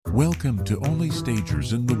Welcome to Only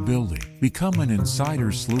Stagers in the Building. Become an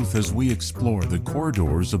insider sleuth as we explore the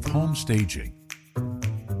corridors of home staging.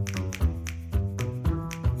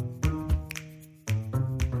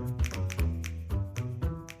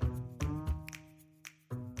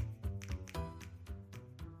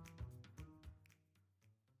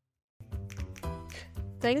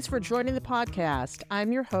 Thanks for joining the podcast.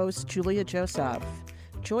 I'm your host, Julea Joseph.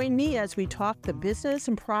 Join me as we talk the business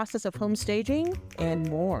and process of home staging and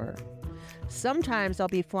more. Sometimes I'll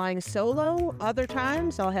be flying solo, other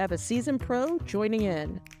times I'll have a seasoned pro joining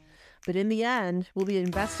in. But in the end, we'll be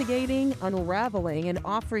investigating, unraveling, and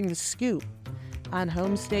offering the scoop on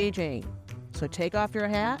home staging. So take off your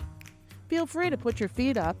hat, feel free to put your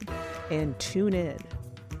feet up, and tune in.